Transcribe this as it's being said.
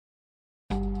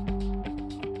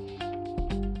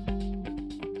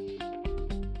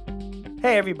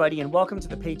Hey, everybody, and welcome to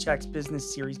the Paychex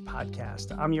Business Series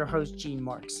podcast. I'm your host, Gene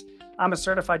Marks. I'm a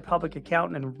certified public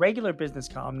accountant and regular business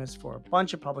columnist for a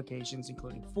bunch of publications,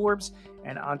 including Forbes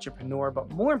and Entrepreneur.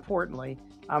 But more importantly,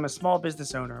 I'm a small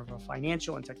business owner of a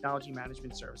financial and technology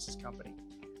management services company.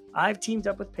 I've teamed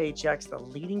up with Paychex, the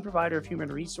leading provider of human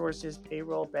resources,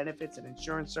 payroll, benefits, and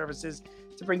insurance services,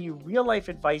 to bring you real-life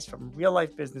advice from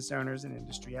real-life business owners and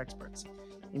industry experts.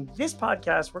 In this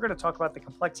podcast, we're going to talk about the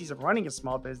complexities of running a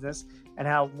small business and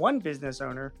how one business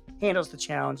owner handles the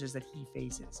challenges that he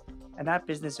faces. And that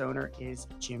business owner is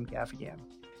Jim Gaffigan.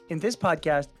 In this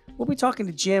podcast, we'll be talking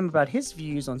to Jim about his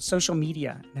views on social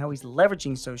media and how he's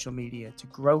leveraging social media to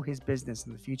grow his business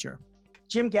in the future.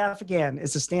 Jim Gaffigan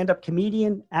is a stand-up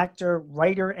comedian, actor,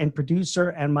 writer, and producer,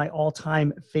 and my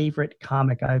all-time favorite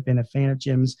comic. I've been a fan of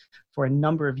Jim's for a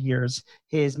number of years.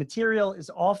 His material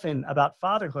is often about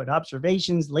fatherhood,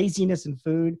 observations, laziness, and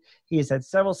food. He has had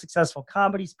several successful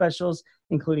comedy specials,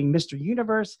 including Mr.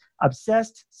 Universe,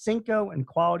 Obsessed, Cinco, and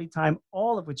Quality Time,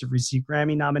 all of which have received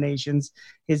Grammy nominations.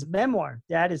 His memoir,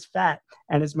 Dad is Fat,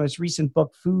 and his most recent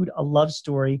book, Food, A Love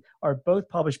Story, are both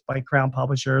published by Crown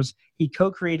Publishers. He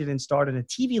co-created and started a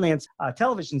TV Land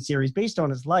television series based on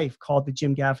his life called The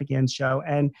Jim Gaffigan Show.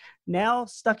 And now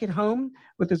stuck at home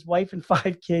with his wife and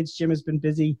 5 kids, Jim has been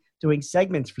busy doing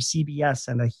segments for CBS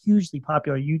and a hugely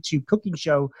popular YouTube cooking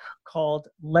show called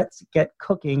Let's Get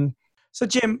Cooking. So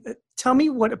Jim, tell me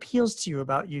what appeals to you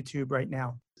about YouTube right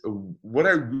now. What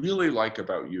I really like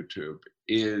about YouTube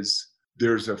is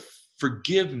there's a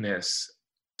forgiveness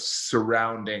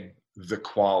surrounding the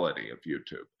quality of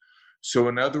YouTube. So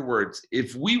in other words,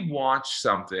 if we watch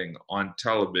something on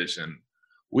television,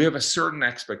 we have a certain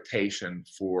expectation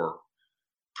for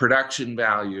production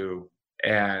value,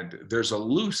 and there's a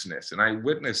looseness. And I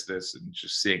witnessed this in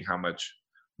just seeing how much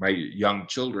my young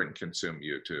children consume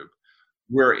YouTube,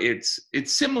 where it's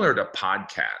similar to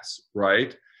podcasts,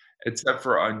 right? Except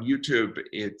for on YouTube,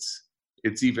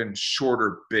 it's even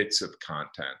shorter bits of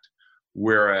content,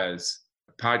 whereas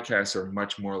podcasts are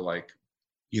much more like,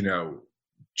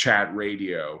 chat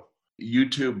radio.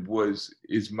 YouTube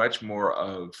is much more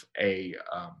of a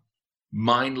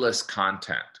mindless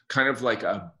content, kind of like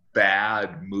a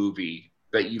bad movie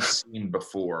that you've seen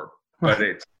before, but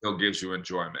it still gives you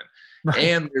enjoyment. Right.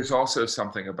 And there's also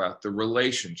something about the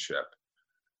relationship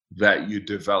that you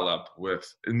develop with,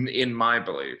 in my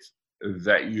belief,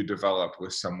 that you develop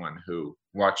with someone who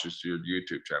watches your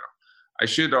YouTube channel. I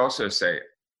should also say,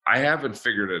 I haven't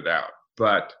figured it out,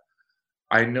 but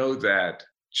I know that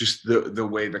just the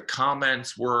way the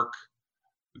comments work,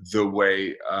 the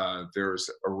way there's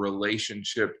a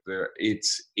relationship there,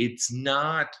 it's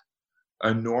not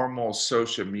a normal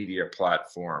social media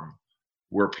platform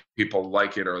where people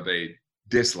like it or they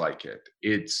dislike it.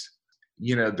 It's,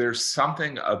 there's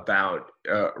something about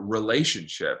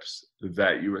relationships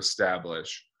that you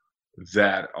establish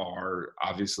that are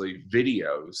obviously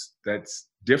videos that's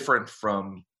different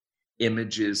from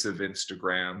images of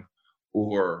Instagram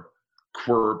or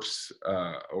quirps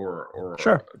or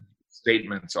Sure.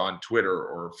 statements on Twitter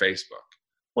or Facebook.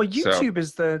 Well, YouTube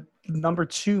is the number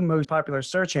 2 most popular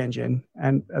search engine.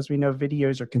 And as we know,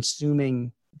 videos are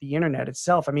consuming the internet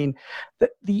itself. I mean,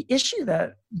 the issue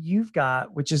that you've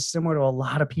got, which is similar to a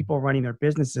lot of people running their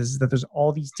businesses, is that there's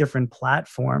all these different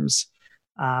platforms.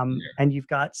 And you've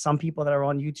got some people that are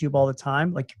on YouTube all the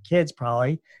time, like your kids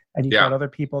probably, and you've got other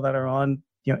people that are on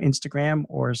Instagram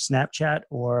or Snapchat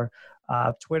or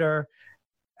Twitter.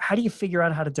 How do you figure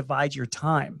out how to divide your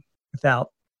time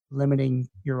without limiting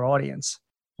your audience?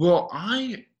 Well,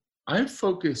 I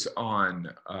focus on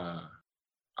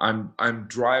I'm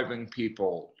driving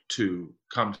people to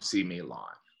come see me live,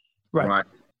 right?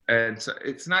 And so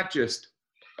it's not just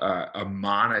a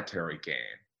monetary gain;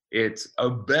 it's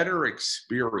a better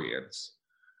experience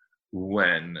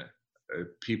when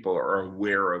people are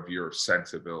aware of your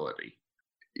sensibility,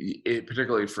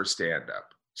 particularly for stand-up.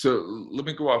 So let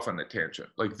me go off on a tangent.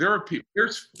 Like there are people,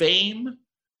 there's fame,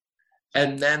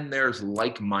 and then there's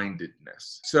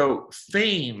like-mindedness. So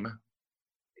fame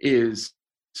is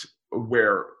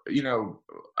where,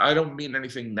 I don't mean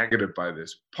anything negative by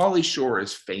this. Pauly Shore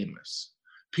is famous.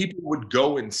 People would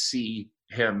go and see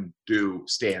him do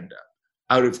stand-up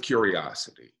out of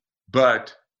curiosity,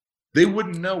 but they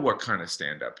wouldn't know what kind of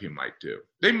stand-up he might do.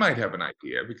 They might have an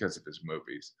idea because of his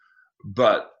movies.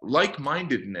 But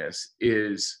like-mindedness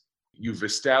is you've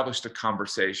established a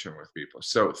conversation with people.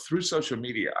 So through social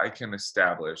media, I can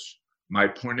establish my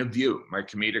point of view, my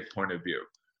comedic point of view,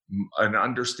 an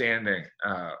understanding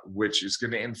which is going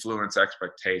to influence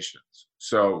expectations.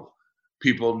 So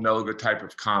people know the type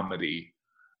of comedy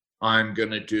I'm going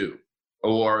to do.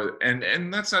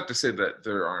 And that's not to say that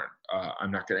there aren't,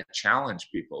 I'm not going to challenge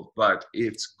people, but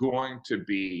it's going to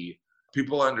be,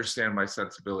 people understand my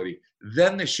sensibility.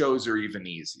 Then the shows are even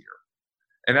easier.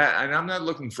 And I'm not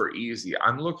looking for easy.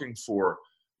 I'm looking for,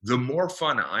 the more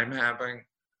fun I'm having,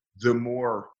 the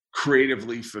more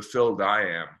creatively fulfilled I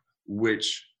am,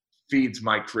 which feeds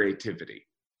my creativity.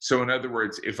 So in other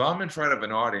words, if I'm in front of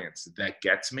an audience that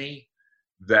gets me,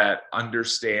 that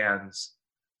understands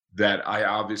that I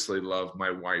obviously love my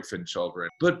wife and children,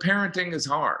 but parenting is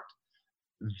hard,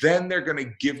 then they're going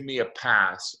to give me a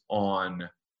pass on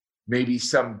maybe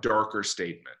some darker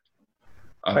statement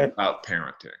Right. about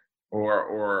parenting,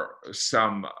 or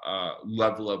some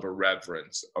level of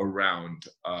irreverence around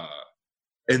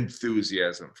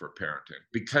enthusiasm for parenting,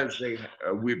 because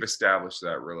we've established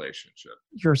that relationship.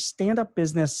 Your stand-up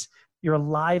business, your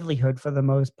livelihood for the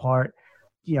most part,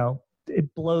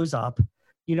 it blows up.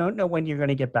 You don't know when you're going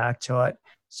to get back to it.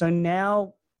 So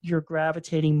now you're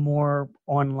gravitating more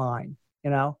online.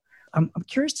 I'm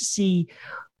curious to see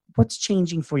what's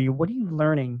changing for you. What are you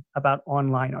learning about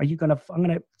online? I'm going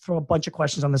to throw a bunch of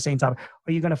questions on the same topic.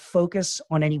 Are you going to focus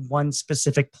on any one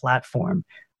specific platform?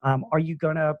 Are you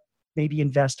going to maybe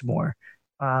invest more?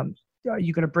 Are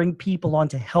you going to bring people on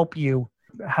to help you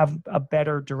have a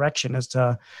better direction as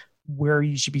to where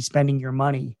you should be spending your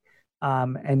money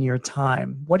and your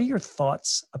time? What are your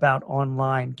thoughts about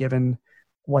online, given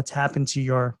what's happened to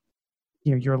your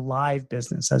live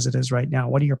business as it is right now?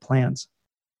 What are your plans?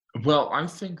 Well, I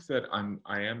think that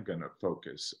I am going to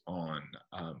focus on,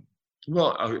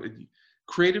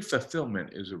 creative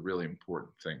fulfillment is a really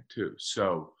important thing too.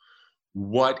 So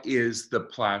what is the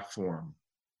platform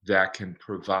that can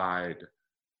provide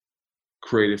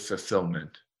creative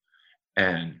fulfillment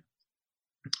and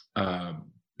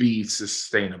be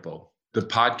sustainable? The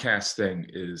podcast thing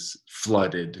is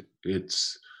flooded.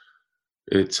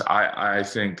 I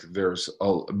think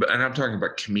and I'm talking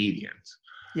about comedians.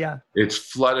 Yeah, It's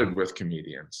flooded with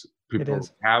comedians. it People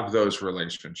is. have those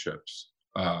relationships.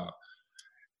 I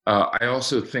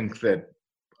also think that,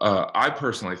 I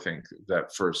personally think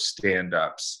that for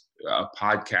stand-ups, a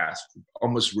podcast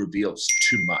almost reveals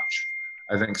too much.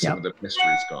 I think some of Yep. the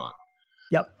mystery's gone.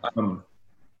 Yep.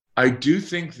 I do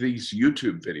think these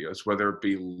YouTube videos, whether it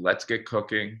be Let's Get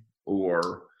Cooking,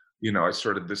 or, I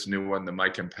started this new one, the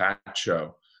Mike and Pat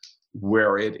Show,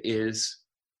 where it is,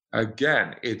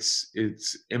 again, it's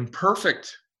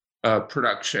imperfect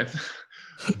production,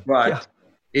 Yeah. but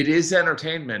it is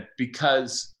entertainment,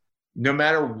 because no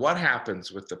matter what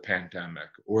happens with the pandemic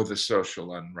or the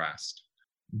social unrest,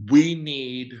 we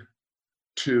need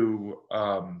to,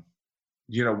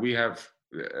 we have,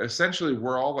 essentially,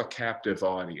 we're all a captive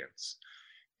audience.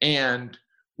 And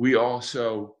we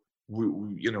also,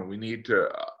 we need to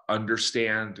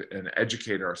understand and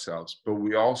educate ourselves, but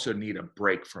we also need a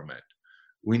break from it.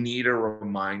 We need a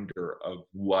reminder of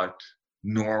what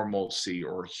normalcy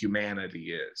or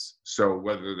humanity is. So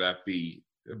whether that be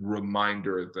a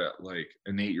reminder that, like,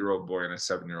 an 8-year-old boy and a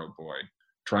 7-year-old boy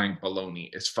trying bologna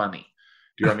is funny.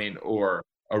 Do you know what I mean? Or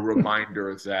a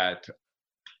reminder that,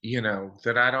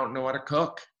 that I don't know how to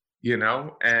cook,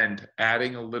 and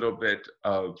adding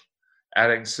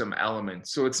some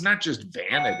elements. So it's not just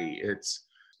vanity,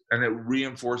 and it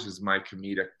reinforces my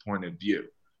comedic point of view.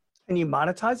 And you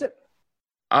monetize it?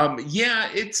 Yeah,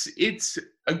 it's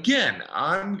again,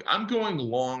 I'm going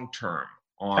long term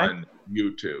Okay. on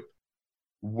YouTube,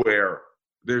 where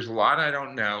there's a lot I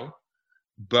don't know,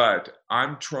 but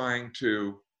I'm trying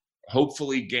to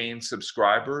hopefully gain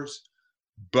subscribers,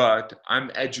 but I'm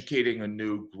educating a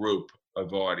new group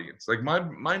of audience. Like,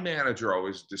 my manager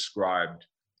always described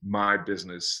my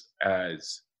business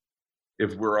as,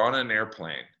 if we're on an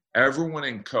airplane, everyone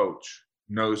in coach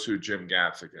knows who Jim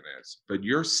Gaffigan is, but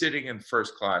you're sitting in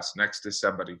first class next to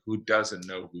somebody who doesn't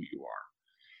know who you are.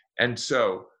 And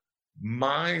so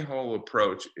my whole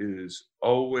approach is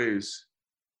always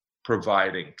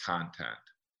providing content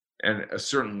and a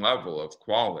certain level of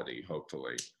quality,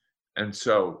 hopefully. And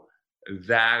so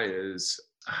that is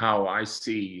how I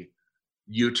see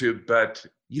YouTube. But,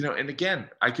 and again,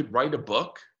 I could write a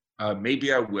book.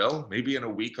 Maybe I will. Maybe in a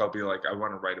week I'll be like, I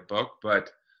want to write a book.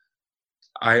 But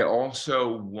I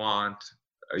also want,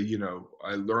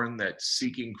 I learned that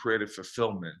seeking creative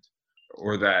fulfillment,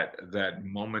 or that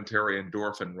momentary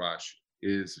endorphin rush,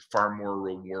 is far more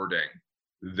rewarding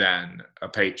than a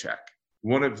paycheck.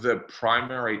 One of the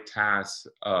primary tasks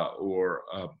or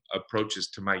approaches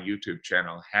to my YouTube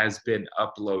channel has been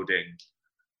uploading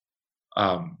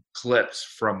clips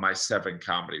from my 7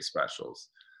 comedy specials.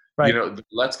 Right.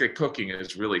 Let's Get Cooking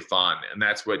is really fun, and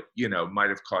that's what might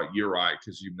have caught your eye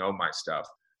because my stuff.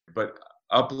 But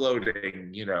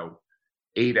uploading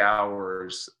 8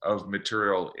 hours of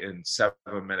material in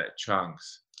 7-minute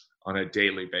chunks on a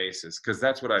daily basis, because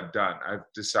that's what I've done. I've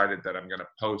decided that I'm going to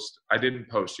post. I didn't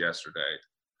post yesterday,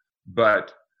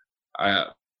 but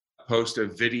I post a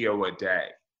video a day,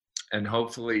 and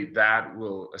hopefully that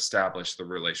will establish the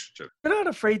relationship. You're not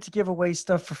afraid to give away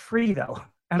stuff for free, though.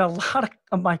 And a lot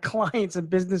of my clients and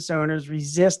business owners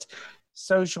resist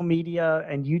social media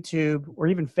and YouTube or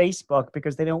even Facebook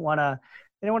because they don't want to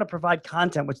provide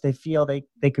content which they feel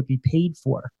they could be paid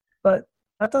for. But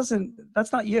that's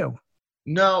not you.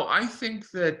 No, I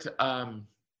think that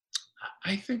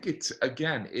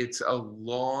it's a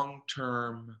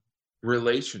long-term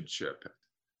relationship.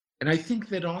 And I think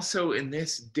that also in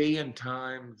this day and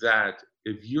time, that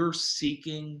if you're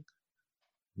seeking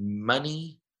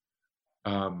money,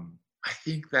 I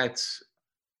think that's,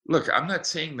 look, I'm not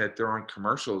saying that there aren't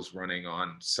commercials running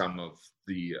on some of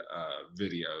the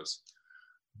videos,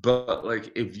 but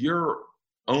like if you're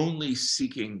only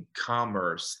seeking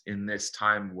commerce in this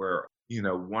time where,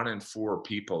 1 in 4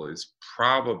 people is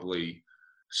probably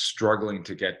struggling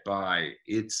to get by,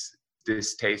 it's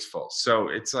distasteful. So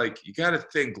it's like, you got to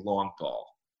think long ball.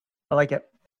 I like it.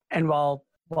 And while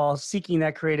seeking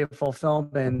that creative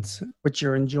fulfillment, which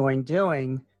you're enjoying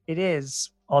doing, it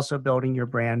is also building your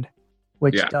brand,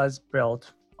 which does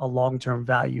build a long-term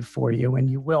value for you, and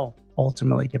you will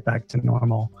ultimately get back to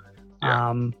normal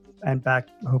and back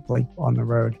hopefully on the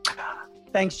road.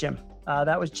 Thanks, Jim.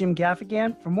 That was Jim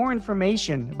Gaffigan. For more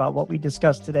information about what we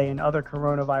discussed today and other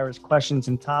coronavirus questions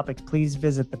and topics, please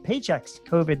visit the Paychex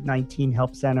COVID-19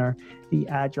 Help Center. The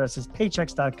address is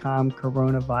paychex.com,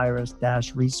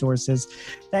 coronavirus-resources.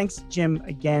 Thanks, Jim,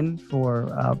 again, for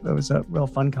it was a real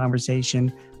fun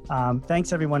conversation.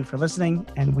 Thanks, everyone, for listening,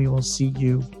 and we will see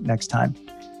you next time.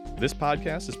 This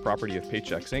podcast is property of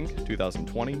Paychex Inc.,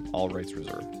 2020, all rights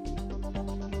reserved.